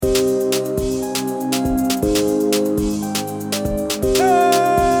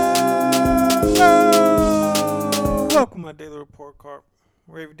my daily report card,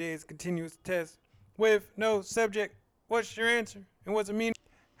 where every day is a continuous test with no subject. What's your answer? And what's it mean?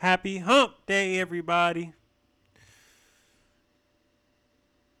 Happy Hump Day, everybody.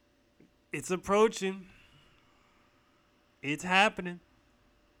 It's approaching. It's happening.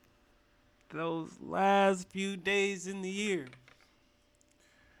 Those last few days in the year.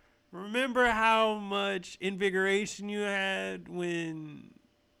 Remember how much invigoration you had when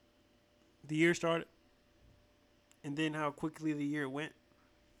the year started? And then how quickly the year went?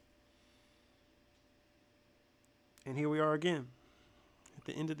 And here we are again at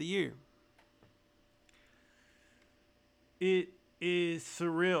the end of the year. It is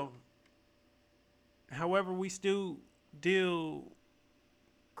surreal. However, we still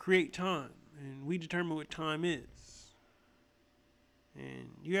create time, and we determine what time is.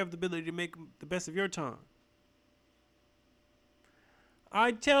 And you have the ability to make the best of your time.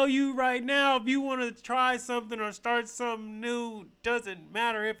 I tell you right now, if you want to try something or start something new, doesn't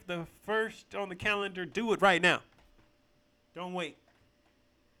matter if the first on the calendar, do it right now. Don't wait.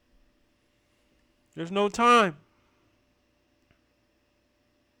 There's no time.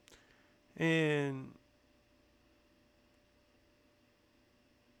 And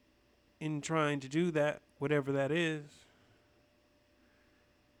in trying to do that, whatever that is,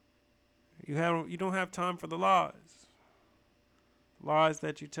 you don't have time for the lies. Lies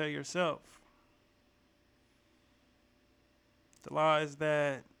that you tell yourself. The lies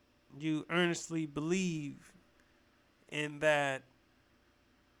that you earnestly believe, and that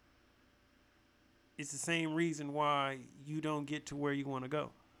it's the same reason why you don't get to where you want to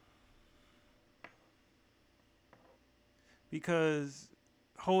go. Because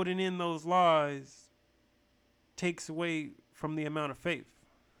holding in those lies takes away from the amount of faith.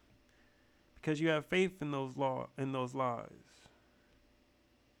 Because you have faith in those lies.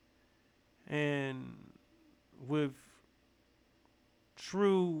 And with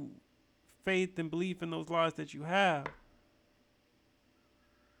true faith and belief in those lies that you have,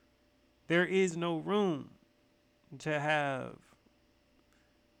 there is no room to have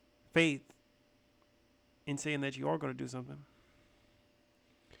faith in saying that you are going to do something.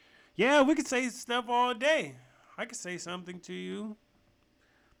 Yeah, we could say stuff all day. I could say something to you,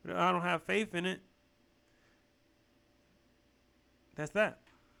 but I don't have faith in it. That's that.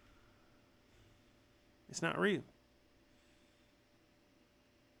 It's not real.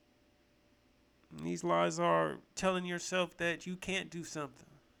 And these lies are telling yourself that you can't do something.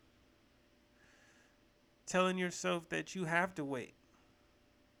 Telling yourself that you have to wait.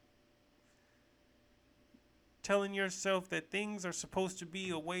 Telling yourself that things are supposed to be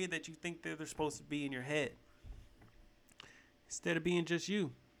a way that you think that they're supposed to be in your head, instead of being just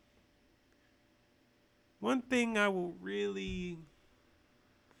you. One thing I will really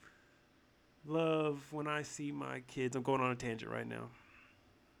love when I see my kids, I'm going on a tangent right now.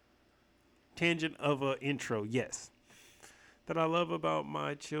 Tangent of an intro, yes. That I love about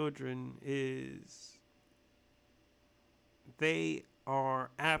my children is they are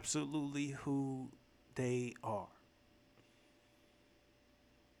absolutely who they are.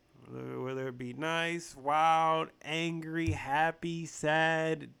 Whether it be nice, wild, angry, happy,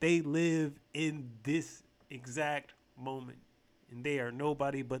 sad, they live in this exact moment. And they are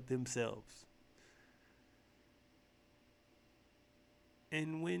nobody but themselves.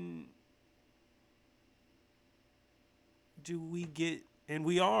 And when do we get, and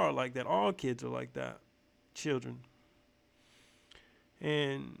we are like that, all kids are like that, children.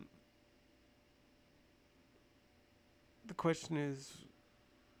 And the question is,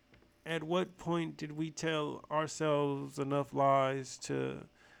 at what point did we tell ourselves enough lies to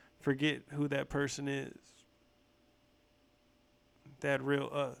forget who that person is? That real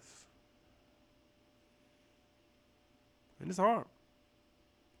us. And it's hard.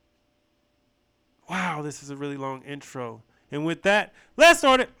 Wow, this is a really long intro. And with that, let's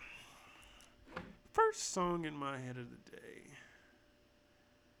start it. First song in my head of the day.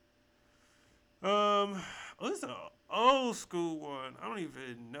 This is an old school one. I don't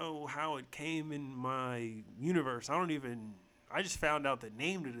even know how it came in my universe. I just found out the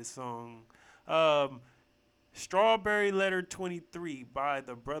name of this song. Strawberry Letter 23 by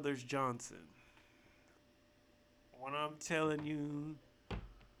the Brothers Johnson. When I'm telling you,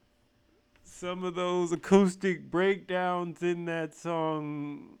 some of those acoustic breakdowns in that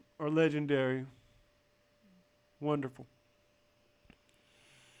song are legendary. Wonderful.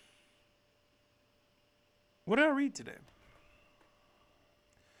 What did I read today?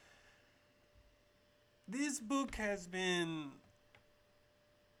 This book has been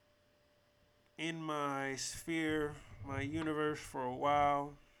in my sphere, my universe for a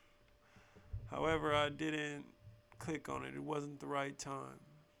while. However, I didn't click on it. It wasn't the right time.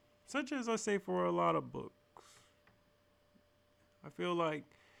 Such as I say for a lot of books. I feel like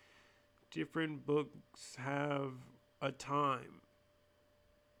different books have a time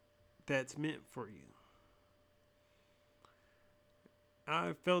that's meant for you.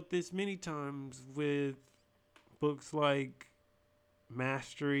 I've felt this many times with books like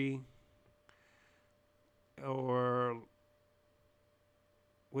Mastery, or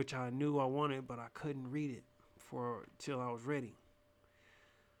which I knew I wanted, but I couldn't read it for till I was ready.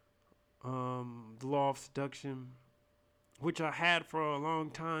 The Law of Seduction, which I had for a long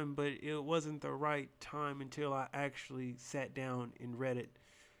time, but it wasn't the right time until I actually sat down and read it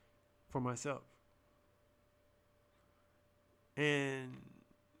for myself. And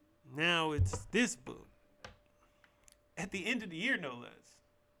now it's this book. At the end of the year, no less.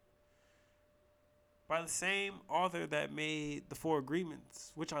 By the same author that made The Four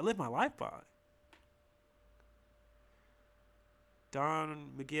Agreements, which I live my life by.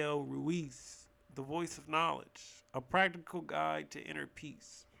 Don Miguel Ruiz, The Voice of Knowledge, A Practical Guide to Inner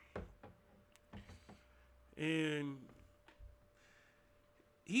Peace. And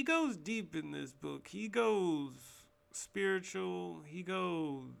he goes deep in this book. He goes spiritual. He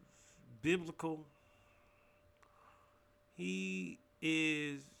goes biblical. He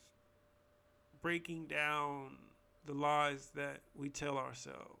is breaking down the lies that we tell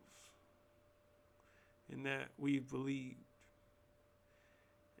ourselves and that we've believed.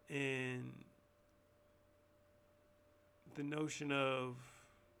 And the notion of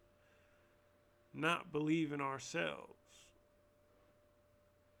not believing ourselves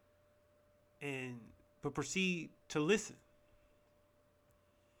but proceed to listen.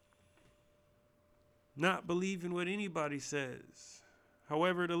 Not believing what anybody says,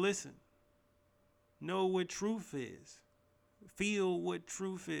 however, to listen. Know what truth is. Feel what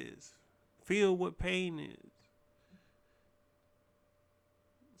truth is. Feel what pain is.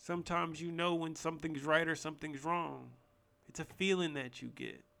 Sometimes you know when something's right or something's wrong. It's a feeling that you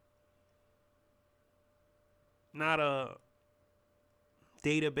get. Not a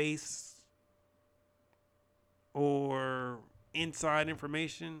database or inside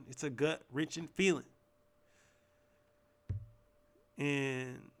information. It's a gut-wrenching feeling.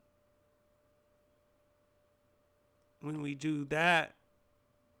 And when we do that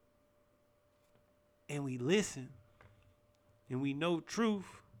and we listen and we know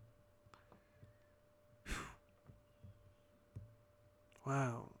truth,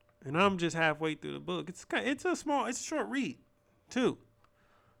 wow. And I'm just halfway through the book. It's a short read too.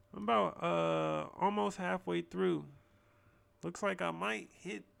 I'm about almost halfway through. Looks like I might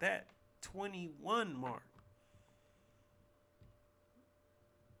hit that 21 mark.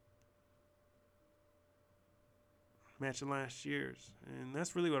 Matching last year's. And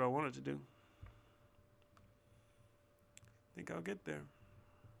that's really what I wanted to do. I think I'll get there.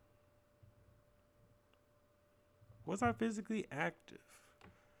 Was I physically active?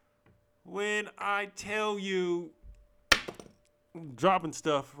 When I tell you, I'm dropping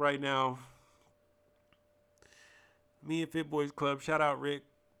stuff right now. Me and Fit Boys Club, shout out Rick.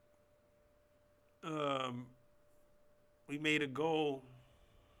 We made a goal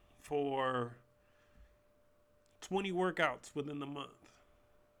for 20 workouts within the month.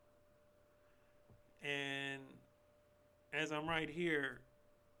 And as I'm right here,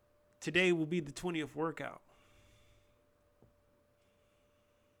 today will be the 20th workout.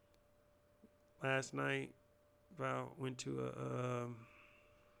 Last night, went to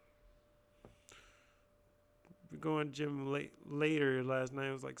we're going to gym later last night.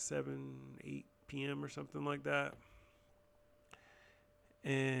 It was like 8 p.m. or something like that.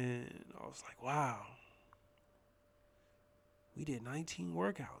 And I was like, wow. We did 19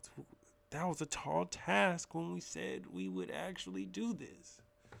 workouts. That was a tall task when we said we would actually do this.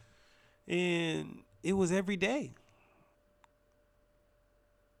 And it was every day.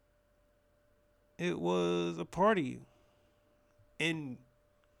 It was a party. And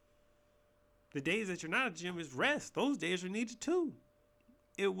the days that you're not at the gym is rest. Those days are needed too.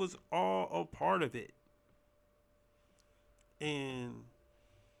 It was all a part of it. And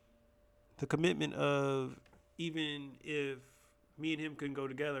the commitment of, even if me and him couldn't go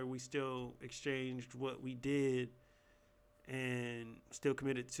together, we still exchanged what we did and still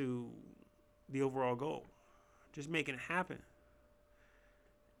committed to the overall goal. Just making it happen.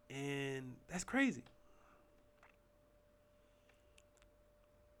 And that's crazy.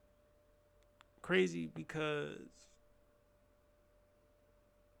 Crazy because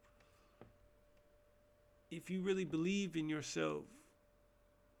if you really believe in yourself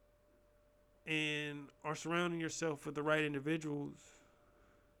and are surrounding yourself with the right individuals,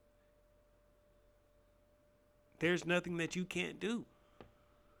 there's nothing that you can't do.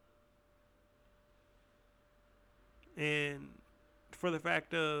 And for the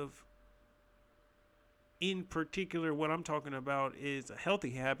fact of, in particular, what I'm talking about is a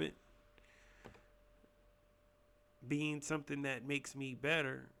healthy habit being something that makes me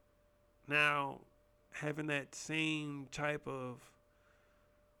better. Now, having that same type of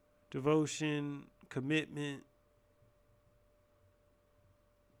devotion, commitment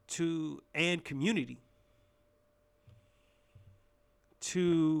to, and community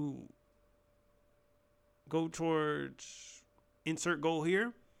to go towards insert goal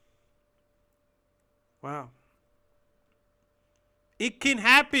here. Wow. It can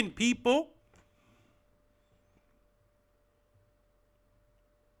happen, people.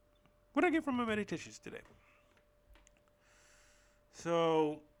 What did I get from my meditations today?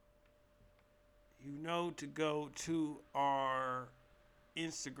 So, you know to go to our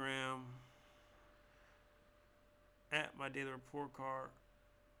Instagram at My Daily Report Card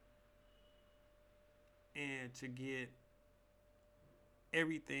and to get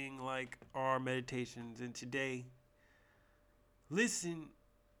everything like our meditations. And today, listen,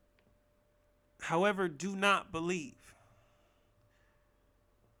 however, do not believe.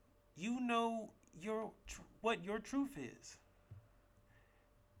 You know what your truth is,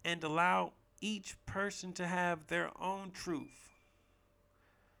 and allow each person to have their own truth.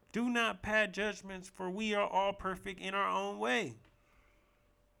 Do not pass judgments, for we are all perfect in our own way.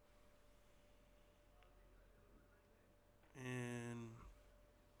 And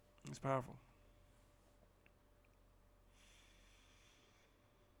it's powerful.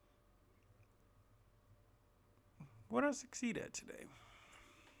 What did I succeed at today?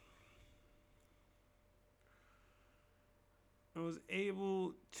 I was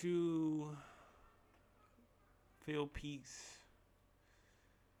able to feel peace,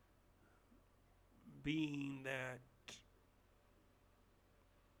 being that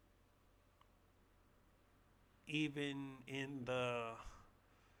even in the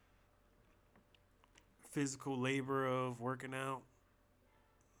physical labor of working out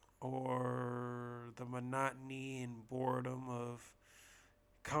or the monotony and boredom of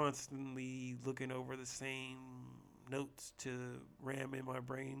constantly looking over the same notes to ram in my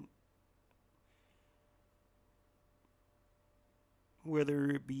brain, whether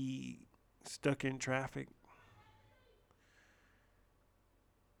it be stuck in traffic,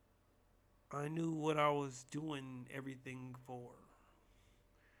 I knew what I was doing everything for.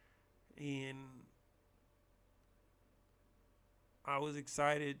 And I was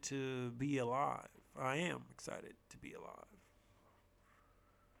excited to be alive. I am excited to be alive.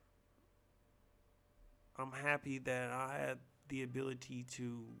 I'm happy that I had the ability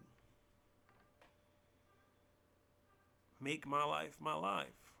to make my life,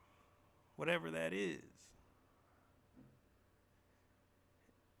 whatever that is.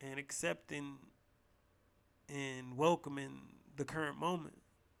 And accepting and welcoming the current moment.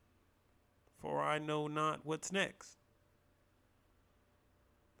 For I know not what's next.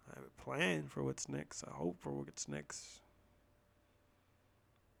 I have a plan for what's next. I hope for what's next.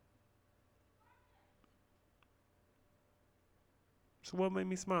 So what made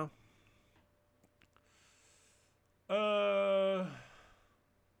me smile? I'm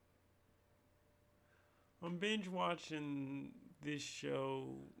binge watching this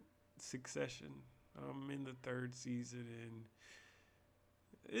show, Succession. I'm in the third season, and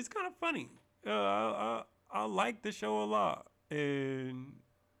it's kind of funny. I like the show a lot, and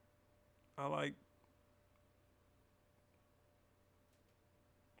I like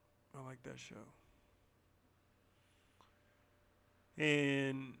that show.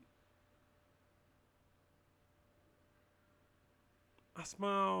 And I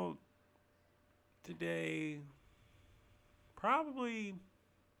smiled today. Probably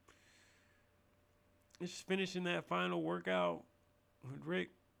just finishing that final workout with Rick.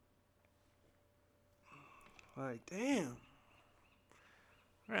 Like, damn.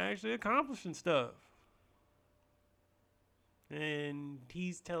 We're actually accomplishing stuff. And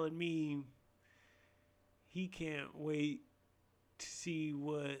he's telling me he can't wait to see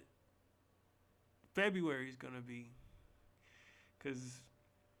what February is going to be. Because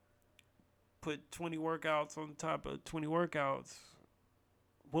put 20 workouts on top of 20 workouts,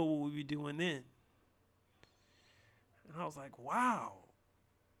 what will we be doing then? And I was like, wow.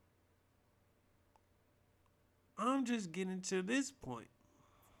 I'm just getting to this point.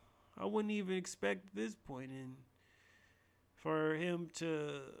 I wouldn't even expect this point, and for him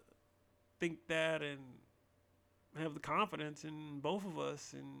to think that and have the confidence in both of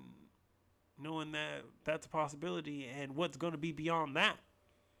us and knowing that that's a possibility and what's going to be beyond that.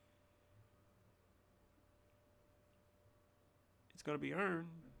 It's going to be earned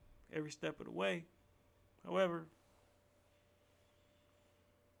every step of the way. However,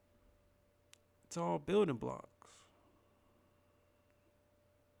 it's all building blocks.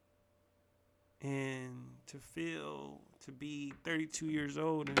 And to be 32 years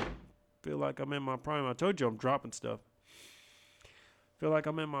old and feel like I'm in my prime. I told you I'm dropping stuff. Feel like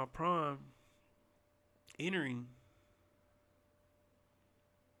I'm in my prime. Entering.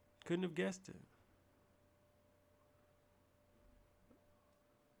 Couldn't have guessed it.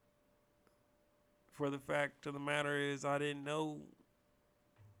 For the fact of the matter is, I didn't know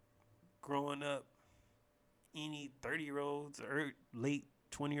growing up any 30-year-olds or late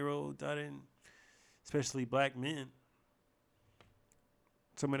 20-year-olds. I didn't, especially black men.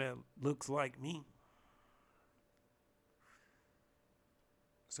 Someone that looks like me.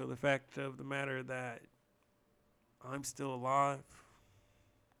 So the fact of the matter that I'm still alive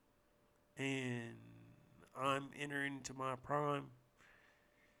and I'm entering into my prime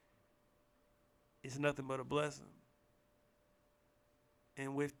is nothing but a blessing.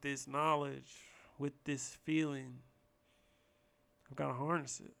 And with this knowledge, with this feeling, I've got to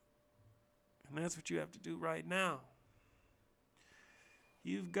harness it. And that's what you have to do right now.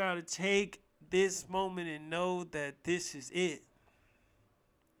 You've got to take this moment and know that this is it.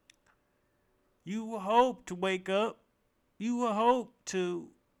 You will hope to wake up. You will hope to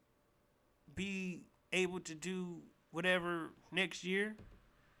be able to do whatever next year.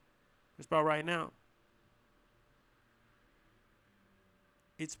 It's about right now.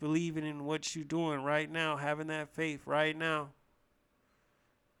 It's believing in what you're doing right now, having that faith right now.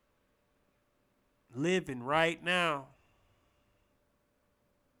 Living right now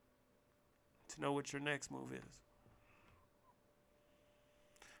to know what your next move is.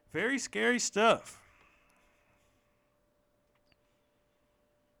 Very scary stuff.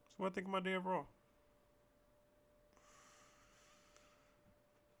 So what I think of my day overall?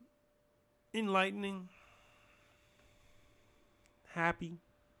 Enlightening. Happy.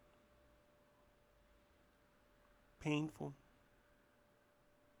 Painful.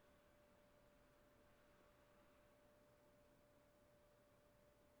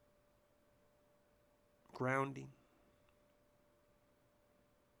 Grounding.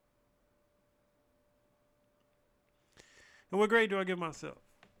 And what grade do I give myself?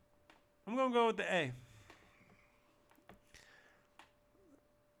 I'm going to go with the A.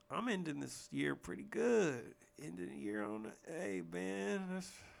 I'm ending this year pretty good. Ending the year on the A, man. That's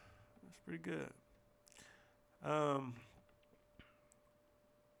pretty good.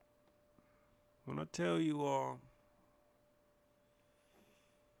 When I tell you all,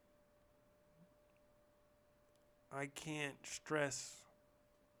 I can't stress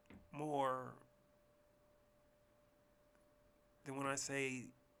more than when I say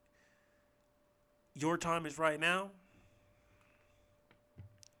your time is right now.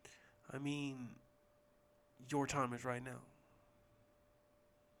 I mean, your time is right now.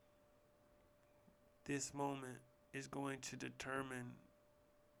 This moment is going to determine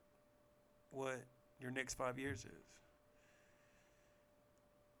what your next 5 years is.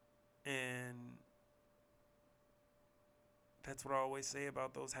 And that's what I always say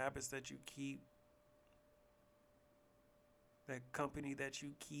about those habits that you keep, that company that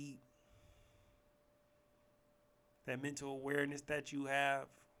you keep, that mental awareness that you have.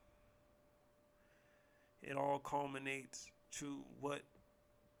 It all culminates to what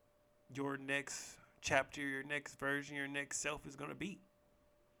your next chapter, your next version, your next self is going to be.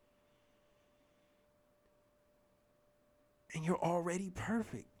 And you're already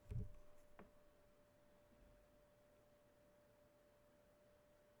perfect.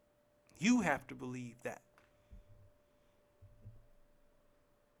 You have to believe that.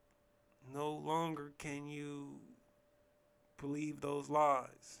 No longer can you believe those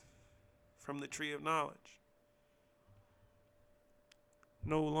lies from the tree of knowledge.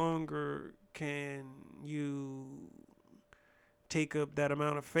 No longer can you take up that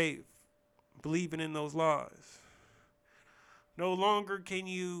amount of faith, believing in those lies. No longer can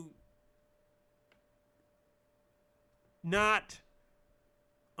you not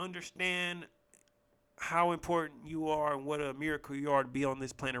understand how important you are and what a miracle you are to be on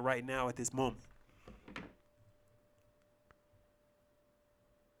this planet right now at this moment.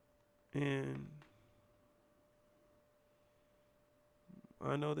 And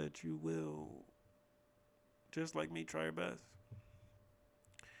I know that you will, just like me, try your best.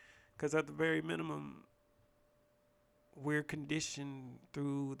 Because at the very minimum, we're conditioned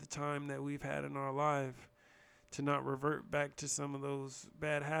through the time that we've had in our life to not revert back to some of those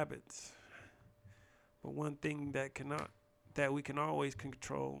bad habits. But one thing that we can always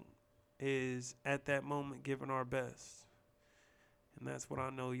control is at that moment giving our best. And that's what I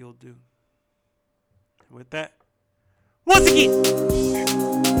know you'll do. And with that, once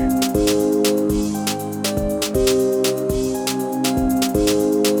again,